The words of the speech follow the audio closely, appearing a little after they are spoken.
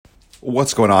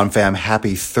What's going on, fam?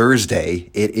 Happy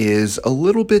Thursday. It is a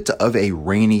little bit of a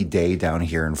rainy day down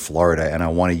here in Florida, and I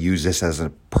want to use this as a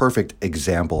perfect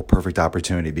example, perfect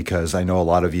opportunity, because I know a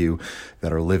lot of you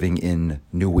that are living in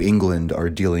New England are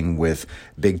dealing with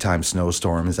big-time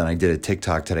snowstorms, and I did a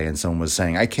TikTok today, and someone was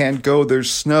saying, I can't go,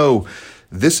 there's snow.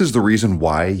 This is the reason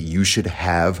why you should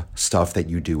have stuff that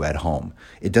you do at home.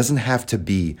 It doesn't have to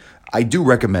be, I do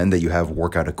recommend that you have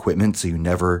workout equipment so you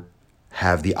never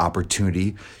have the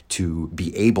opportunity to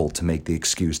be able to make the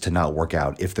excuse to not work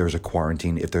out if there's a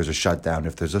quarantine, if there's a shutdown,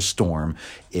 if there's a storm,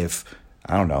 if,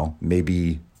 I don't know,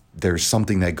 maybe there's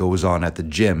something that goes on at the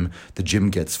gym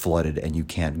gets flooded and you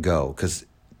can't go because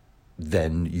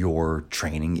then your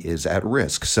training is at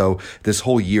risk. So this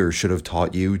whole year should have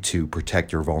taught you to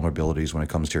protect your vulnerabilities when it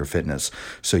comes to your fitness.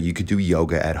 So you could do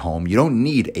yoga at home. You don't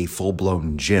need a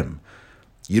full-blown gym.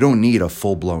 You don't need a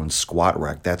full-blown squat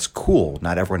rack. That's cool.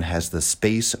 Not everyone has the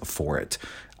space for it.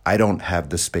 I don't have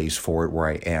the space for it where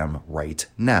I am right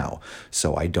now.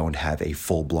 So I don't have a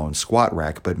full-blown squat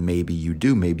rack, but maybe you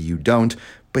do, maybe you don't.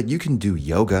 But you can do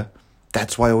yoga.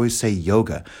 That's why I always say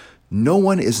yoga. No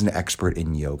one is an expert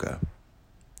in yoga.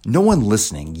 No one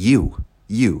listening, you,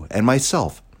 and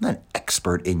myself, I'm not an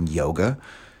expert in yoga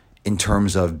in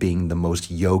terms of being the most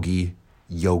yogicular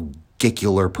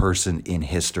person in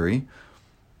history.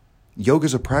 Yoga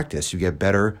is a practice. You get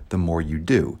better the more you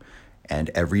do. And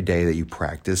every day that you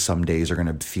practice, some days are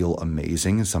going to feel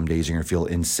amazing, and some days you're going to feel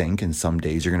in sync, and some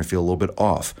days you're going to feel a little bit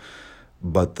off.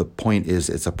 But the point is,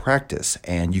 it's a practice,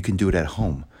 and you can do it at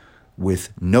home with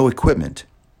no equipment.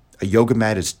 A yoga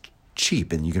mat is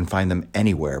cheap, and you can find them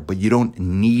anywhere, but you don't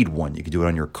need one. You can do it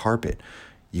on your carpet.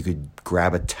 You could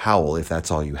grab a towel if that's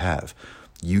all you have.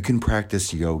 You can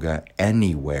practice yoga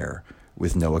anywhere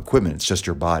with no equipment. It's just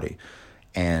your body.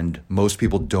 And most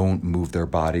people don't move their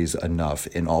bodies enough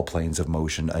in all planes of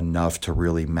motion, enough to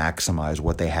really maximize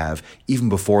what they have even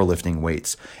before lifting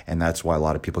weights. And that's why a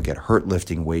lot of people get hurt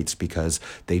lifting weights, because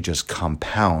they just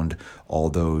compound all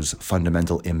those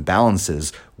fundamental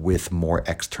imbalances with more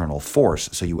external force.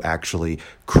 So you actually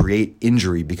create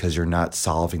injury because you're not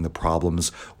solving the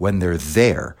problems when they're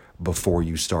there before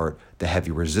you start the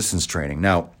heavy resistance training.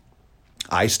 Now,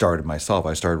 I started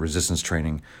resistance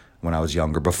training when I was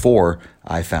younger, before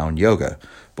I found yoga.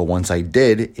 But once I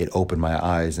did, it opened my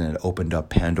eyes and it opened up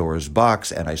Pandora's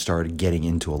box, and I started getting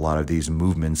into a lot of these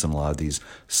movements and a lot of these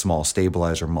small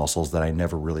stabilizer muscles that I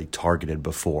never really targeted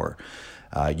before.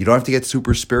 You don't have to get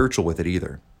super spiritual with it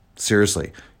either.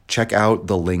 Seriously. Check out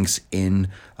the links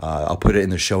I'll put it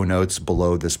in the show notes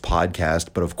below this podcast,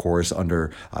 but of course,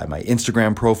 under my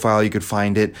Instagram profile, you could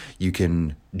find it. You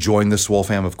can join the Swole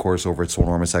Fam, of course, over at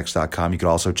swolenormousx.com. You could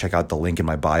also check out the link in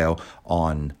my bio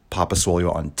on Papa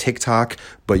Swolio on TikTok,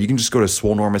 but you can just go to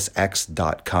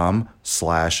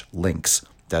swolenormousx.com/links.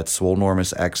 That's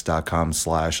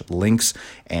swolenormousx.com/links,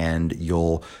 and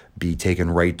you'll be taken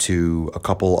right to a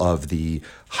couple of the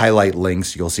highlight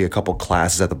links. You'll see a couple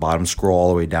classes at the bottom. Scroll all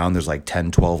the way down. There's like 10,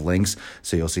 12 links.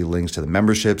 So you'll see links to the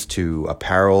memberships, to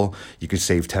apparel. You could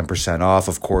save 10% off.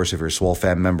 Of course, if you're a Swole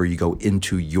Fam member, you go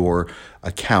into your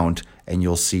account and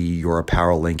you'll see your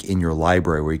apparel link in your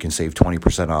library where you can save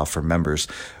 20% off for members.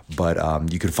 But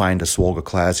you can find a Swolga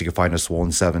class. You can find a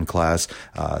Swollen 7 class,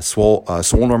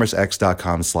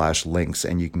 swolenormousx.com/links,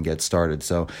 and you can get started.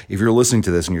 So if you're listening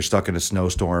to this and you're stuck in a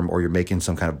snowstorm, or you're making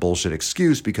some kind of bullshit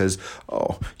excuse because,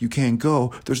 you can't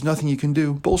go, there's nothing you can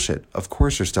do. Bullshit. Of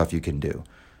course there's stuff you can do.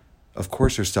 It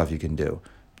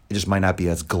just might not be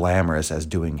as glamorous as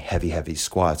doing heavy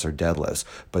squats or deadlifts,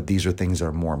 but these are things that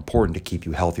are more important to keep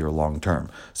you healthier long term.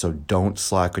 So don't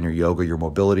slack on your yoga, your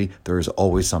mobility. There is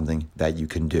always something that you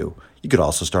can do. You could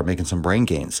also start making some brain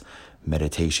gains.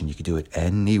 Meditation, you can do it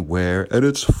anywhere, and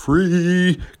it's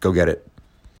free. Go get it.